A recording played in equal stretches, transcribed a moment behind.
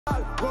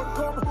Run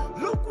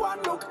come, look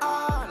one, look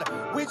all.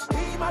 Which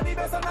team are the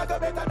best and not the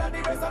better than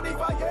the rest? And if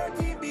a your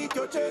team beat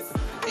your chest,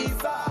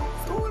 it's a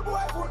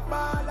schoolboy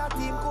football. A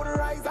team could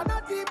rise and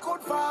a team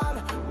could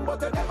fall, but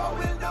they never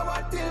will know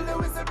until the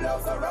whistle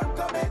blows. So run,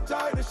 come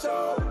enjoy the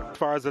show. As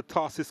far as the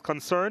toss is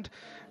concerned,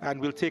 and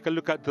we'll take a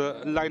look at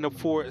the lineup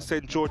for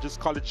St. George's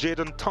College.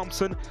 Jaden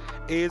Thompson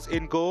is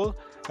in goal.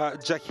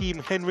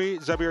 Jaheim Henry,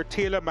 Xavier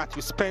Taylor,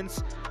 Matthew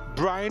Spence,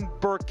 Brian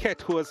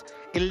Burkett, who has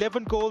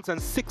 11 goals and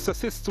 6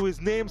 assists to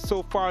his name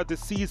so far this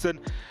season.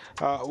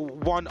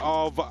 One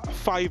of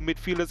 5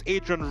 midfielders.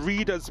 Adrian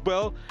Reed as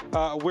well,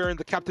 wearing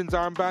the captain's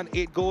armband,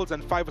 8 goals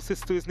and 5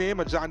 assists to his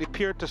name. Johnny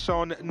Peart,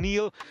 Tashawn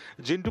Neal,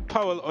 Jindu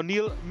Powell,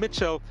 O'Neill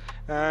Mitchell,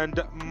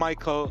 and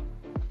Michael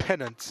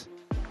Pennant.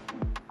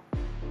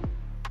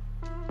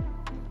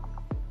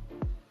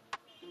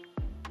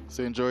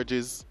 St.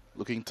 George's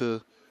looking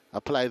to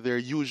apply their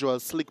usual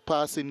slick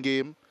passing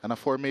game and a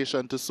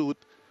formation to suit.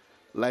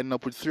 Lining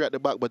up with 3 at the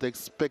back, but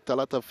expect a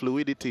lot of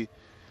fluidity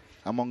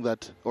among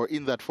that, or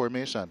in that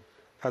formation.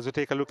 As we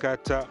take a look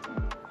at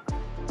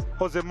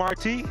Jose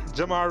Marti,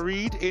 Jamar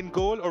Reed in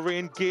goal,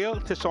 Orain Gale,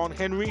 Tashawn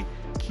Henry,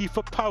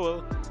 Kiefer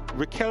Powell,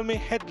 Riquelme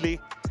Headley,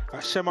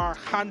 Shemar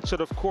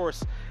Hanchard, of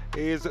course,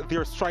 is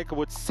their striker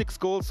with 6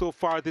 goals so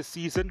far this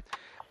season.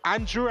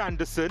 Andrew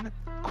Anderson,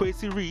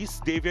 Kwesi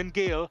Reese, Davian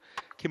Gale,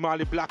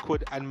 Kimali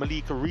Blackwood, and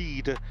Malik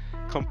Reed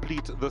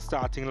complete the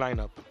starting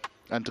lineup.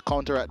 And to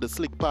counteract the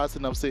slick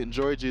passing of St.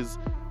 George's,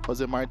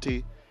 Jose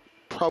Marti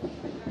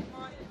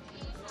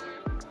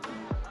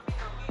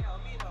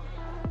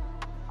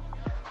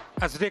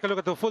As we take a look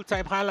at the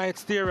full-time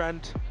highlights there,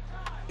 and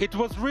it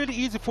was really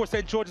easy for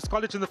St. George's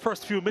College in the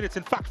first few minutes.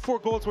 In fact, 4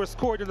 goals were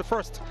scored in the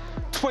first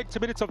 20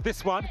 minutes of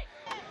this one.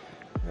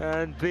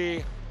 And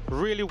they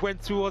really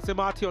went through Jose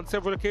Marti on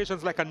several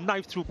occasions like a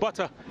knife through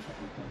butter.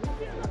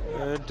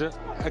 And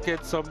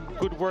again, some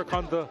good work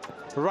on the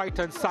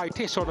right-hand side.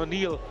 Tayshawn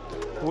O'Neill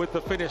with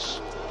the finish.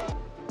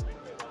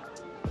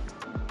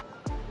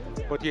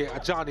 But yeah,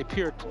 Johnny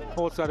Peart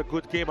also had a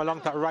good game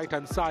along that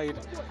right-hand side.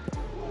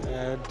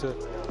 And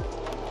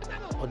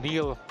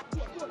O'Neill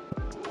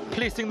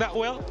placing that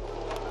well.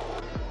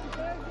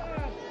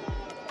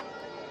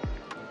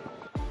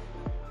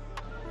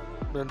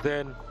 And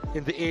then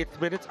in the 8th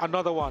minute,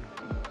 another one.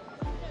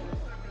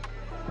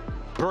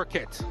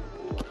 Burkett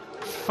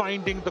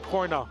finding the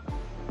corner.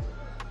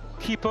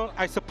 Keeper,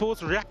 I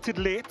suppose, reacted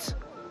late.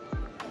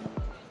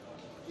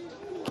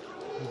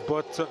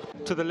 But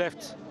to the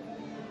left.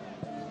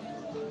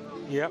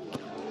 Yep.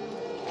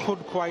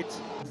 Couldn't quite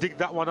dig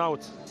that one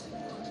out.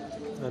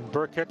 And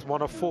Burkett,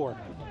 1 of 4.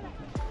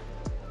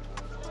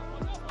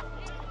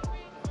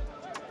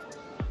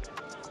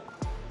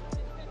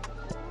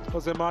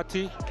 Jose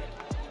Marti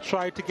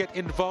tried to get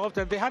involved,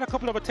 and they had a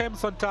couple of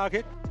attempts on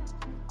target.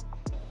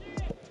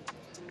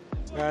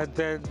 And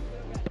then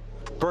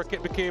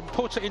Burkett became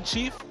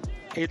poacher-in-chief.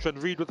 Adrian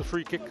Reed with the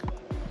free kick.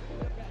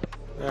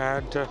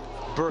 And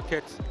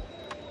Burkett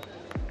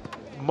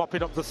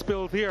mopping up the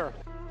spill there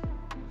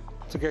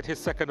to get his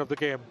 2nd of the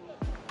game.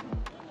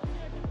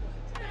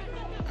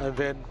 And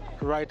then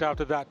right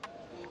after that,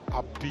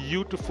 a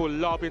beautiful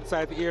lob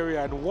inside the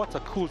area, and what a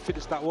cool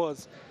finish that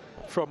was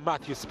from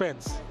Matthew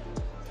Spence.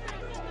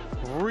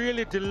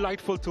 Really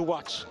delightful to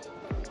watch.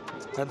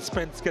 And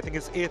Spence getting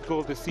his 8th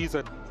goal this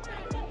season.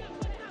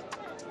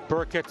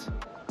 Burkett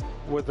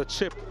with the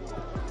chip,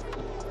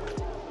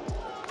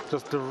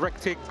 just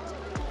directing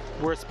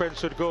where Spence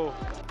should go.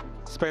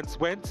 Spence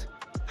went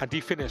and he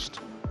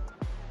finished.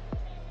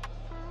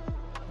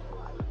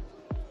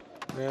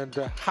 And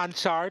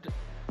Hanchard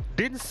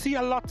didn't see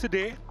a lot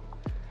today,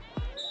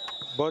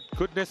 but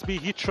goodness me,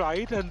 he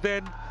tried. And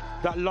then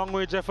that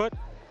long-range effort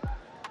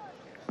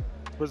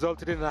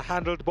resulted in a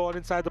handled ball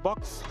inside the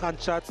box.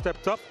 Hanchard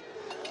stepped up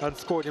and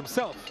scored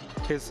himself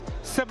his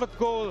 7th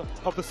goal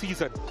of the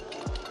season.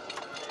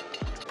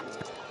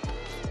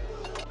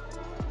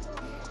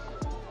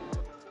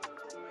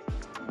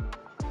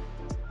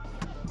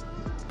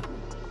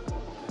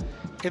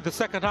 In the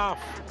second half,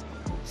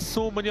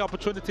 so many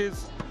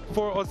opportunities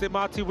for Jose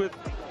Marti with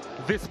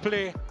this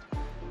play.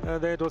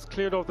 And then it was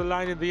cleared off the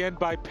line in the end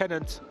by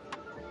Pennant.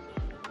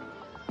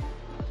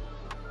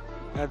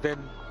 And then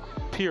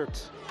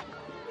Peart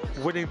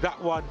winning that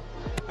one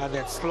and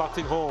then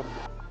slotting home.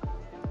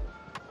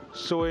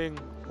 Showing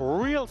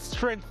real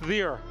strength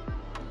there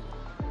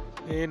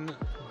in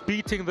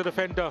beating the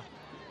defender.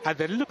 And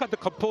then look at the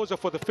composure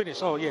for the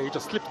finish. Oh yeah, he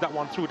just slipped that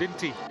one through,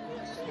 didn't he?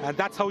 And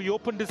that's how he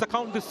opened his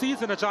account this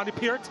season, Johnny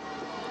Peart.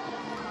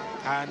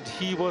 And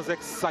he was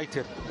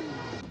excited.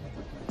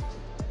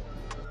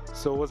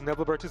 So was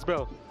Neville Burtis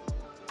Bell.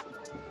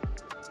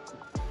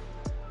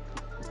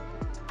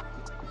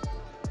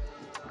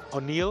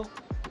 O'Neill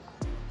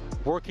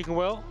working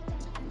well.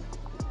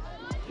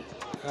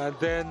 And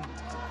then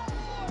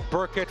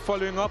Burkett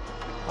following up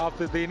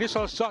after the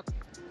initial shot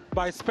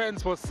by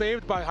Spence was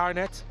saved by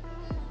Harnett.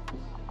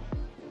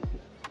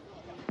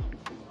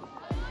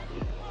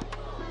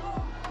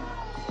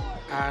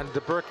 And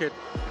Burkett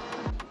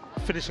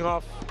finishing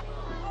off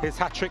his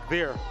hat-trick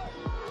there.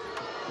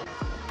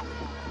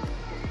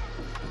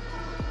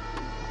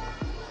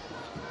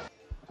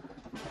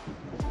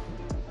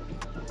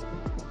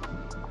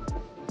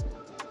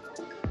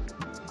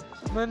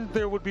 And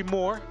there would be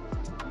more.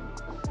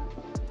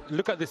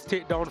 Look at this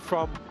takedown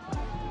from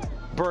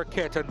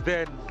Burkett, and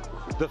then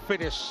the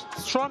finish.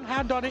 Strong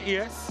hand on it,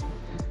 yes.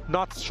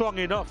 Not strong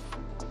enough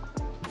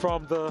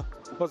from the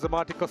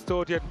Marti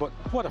custodian, but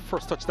what a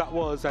first touch that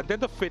was. And then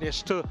the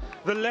finish to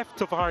the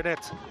left of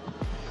Arnett.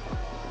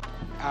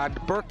 And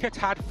Burkett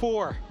had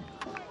 4.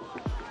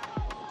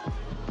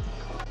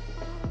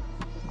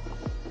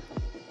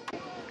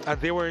 And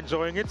they were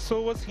enjoying it,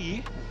 so was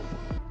he,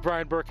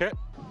 Brian Burkett.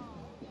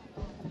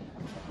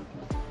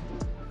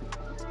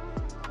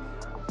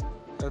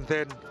 And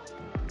then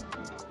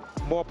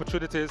more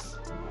opportunities.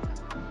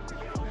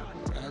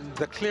 And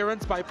the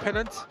clearance by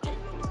Pennant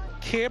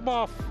came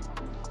off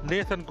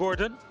Nathan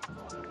Gordon.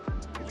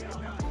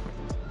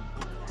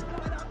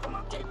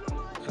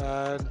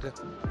 And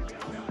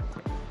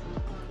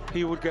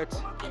he would get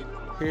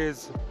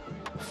his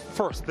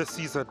first this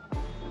season.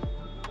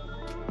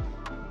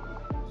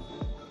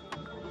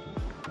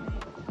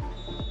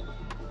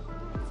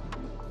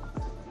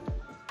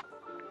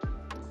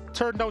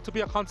 Turned out to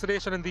be a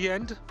consolation in the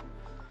end.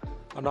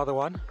 Another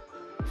one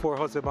for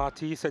Jose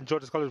Marti. St.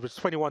 George's College with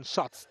 21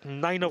 shots,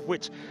 9 of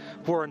which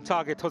were on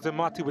target. Jose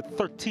Marti with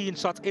 13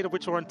 shots, 8 of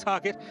which were on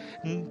target.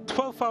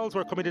 12 fouls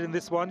were committed in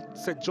this one.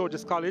 St.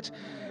 George's College,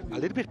 a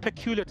little bit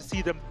peculiar to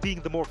see them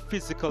being the more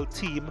physical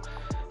team,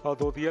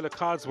 although the yellow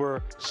cards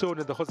were shown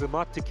in the Jose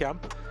Marti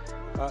camp.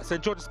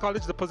 St. George's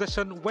College, the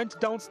possession went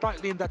down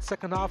slightly in that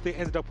second half. They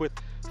ended up with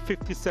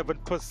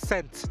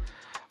 57%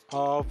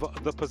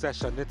 of the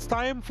possession. It's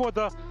time for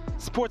the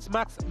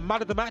SportsMax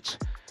Man of the Match,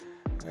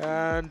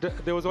 and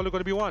there was only going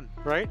to be one,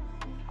 right?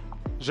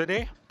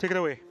 Janae, take it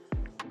away.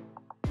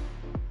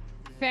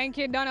 Thank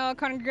you, Donald.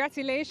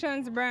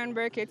 Congratulations, Brian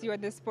Burkett. You are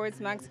the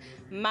SportsMax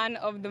Man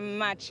of the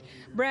Match.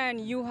 Brian,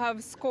 you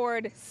have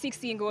scored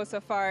 16 goals so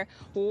far.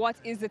 What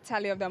is the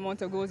tally of the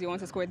amount of goals you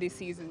want to score this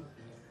season?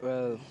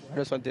 Well, I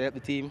just want to help the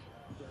team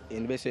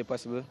in the best way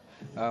possible.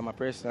 My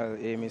personal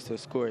aim is to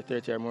score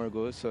 30 or more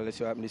goals, so let's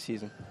see what happens this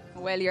season.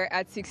 Well, you're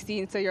at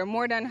 16, so you're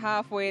more than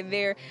halfway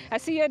there. I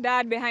see your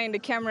dad behind the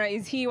camera.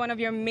 Is he one of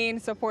your main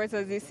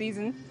supporters this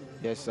season?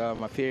 Yes,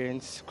 my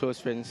parents, close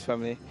friends,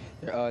 family,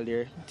 they're all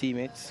there,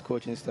 teammates,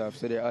 coaching staff,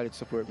 so they're all there to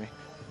support me.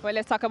 Well,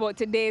 let's talk about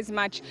today's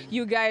match.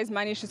 You guys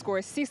managed to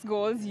score 6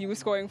 goals. You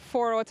scoring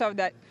 4 out of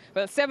that,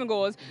 well, 7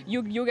 goals.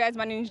 You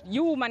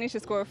managed to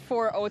score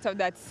 4 out of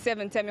that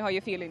 7. Tell me how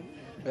you're feeling.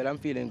 Well, I'm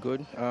feeling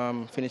good.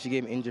 Finished the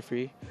game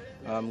injury-free.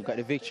 Got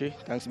the victory,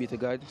 thanks be to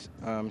God.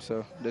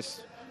 So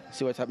just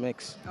see what's up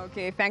next.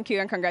 Okay, thank you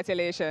and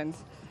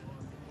congratulations.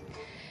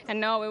 And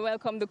now we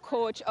welcome the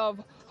coach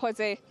of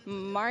Jose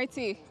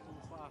Marti,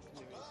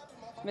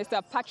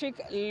 Mr. Patrick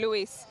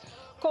Lewis.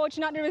 Coach,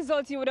 not the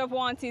result you would have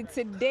wanted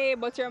today,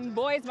 but your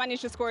boys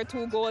managed to score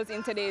 2 goals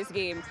in today's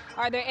game.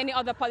 Are there any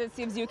other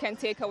positives you can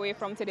take away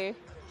from today?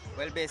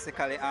 Well,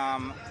 basically,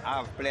 I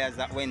have players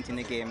that went in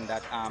the game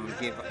that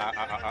give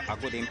a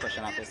good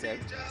impression of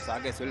themselves. So I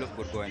guess we look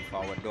good going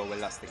forward, though we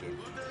lost the game.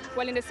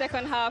 Well, in the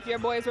second half, your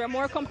boys were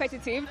more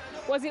competitive.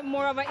 Was it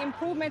more of an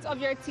improvement of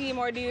your team,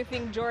 or do you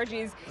think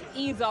Georgie's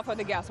eased off of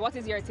the gas? What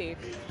is your take?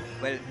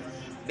 Well,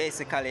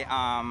 basically,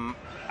 I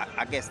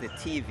guess the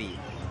TV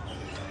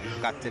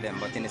got to them,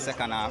 but in the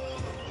second half,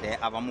 they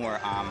have a more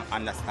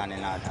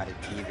understanding of the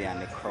TV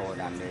and the crowd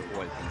and the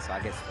whole thing. So I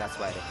guess that's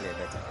why they play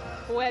better.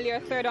 Well, you're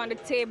third on the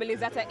table. Is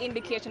that an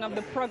indication of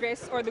the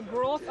progress or the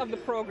growth of the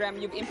program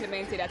you've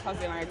implemented at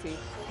Jose Marti?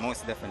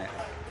 Most definitely.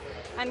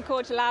 And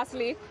coach,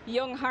 lastly,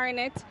 young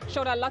Arnett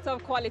showed a lot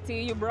of quality.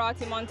 You brought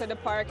him onto the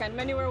park, and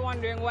many were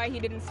wondering why he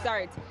didn't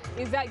start.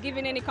 Is that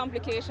giving any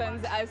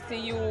complications as to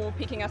you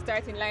picking a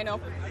starting lineup?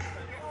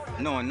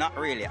 No, not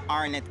really.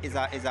 Arnett is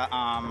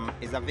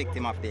a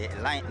victim of the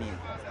lightning.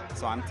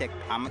 So I'm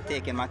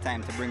taking my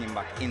time to bring him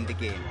back in the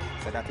game.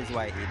 So that is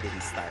why he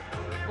didn't start.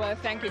 Well,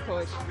 thank you,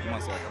 coach.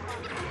 Most welcome.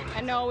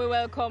 And now we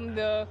welcome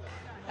the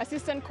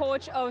assistant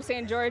coach of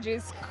St.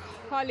 George's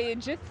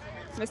College,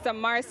 Mr.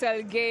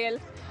 Marcel Gale.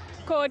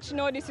 Coach,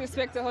 no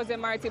disrespect to Jose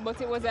Marti, but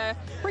it was a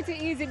pretty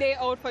easy day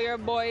out for your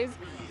boys.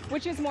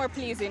 Which is more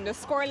pleasing, the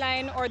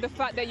scoreline or the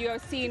fact that you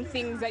have seen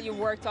things that you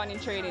worked on in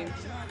training?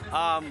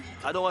 I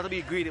don't want to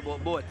be greedy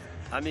about both.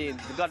 I mean,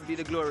 to God be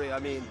the glory. I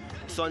mean,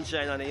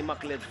 sunshine and the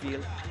immaculate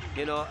field.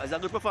 You know, it's a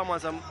good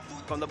performance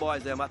from the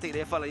boys there. I think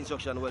they follow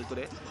instruction well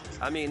today.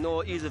 I mean,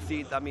 no easy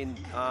feat. I mean,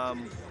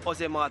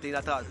 Jose Marti, I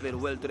thought, played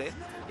well today.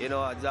 You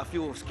know, there's a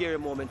few scary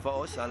moments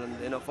for us,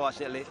 and you know,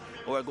 fortunately,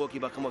 our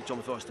goalkeeper come up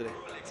trump for us today.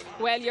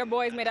 Well, your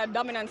boys made a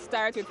dominant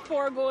start with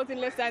 4 goals in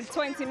less than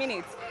 20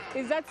 minutes.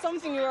 Is that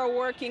something you are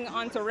working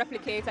on to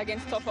replicate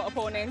against tougher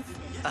opponents?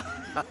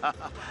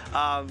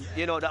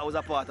 You know, that was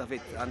a part of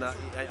it, and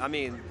I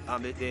mean,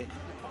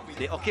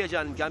 the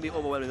occasion can be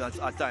overwhelming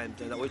at times,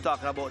 and we're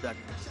talking about that.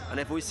 And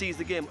if we seize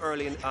the game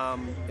early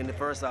in the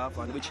first half,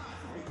 and which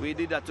we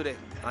did that today,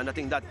 and I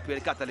think that will be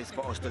the catalyst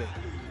for us today.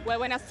 Well,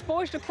 when I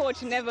spoke to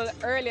Coach Neville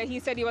earlier, he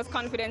said he was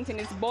confident in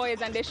his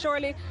boys, and they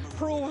surely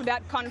proved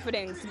that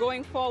confidence.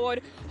 Going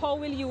forward, how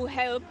will you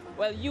help,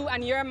 well, you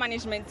and your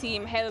management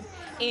team help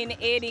in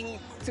aiding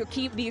to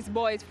keep these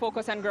boys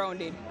focused and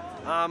grounded?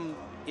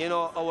 You you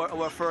know,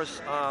 our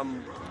first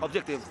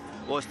objective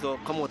was to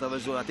come out of a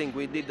zone. I think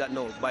we did that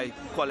now by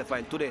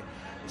qualifying today.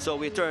 So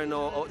we turn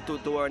now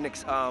to our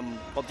next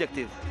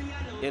objective,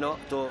 you know,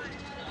 to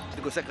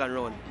go second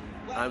round,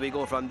 and we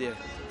go from there.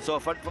 So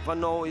for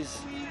now,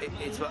 it's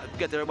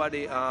get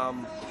everybody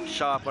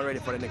sharp and ready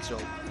for the next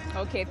round.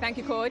 Okay, thank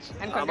you, Coach,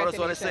 and I congratulations. just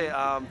want to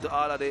say to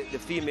all of the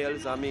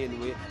females, I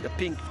mean, the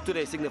pink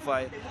today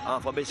signify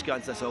for breast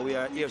cancer, so we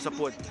are here to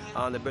support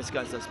the breast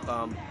cancer,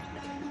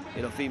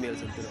 you know,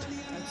 females and today.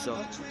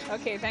 So.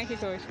 Okay, thank you,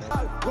 Coach.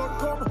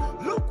 Come,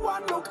 look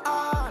one, look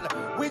all.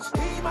 Which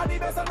team are the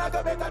best and I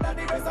go better than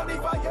the rest? And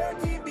if your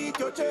team beat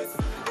your chest,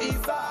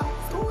 it's a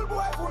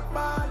schoolboy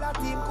football. A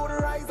team could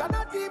rise and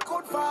a team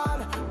could fall,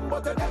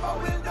 but you never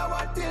will know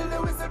until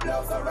the whistle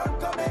blows. So run,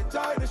 come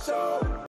enjoy the show.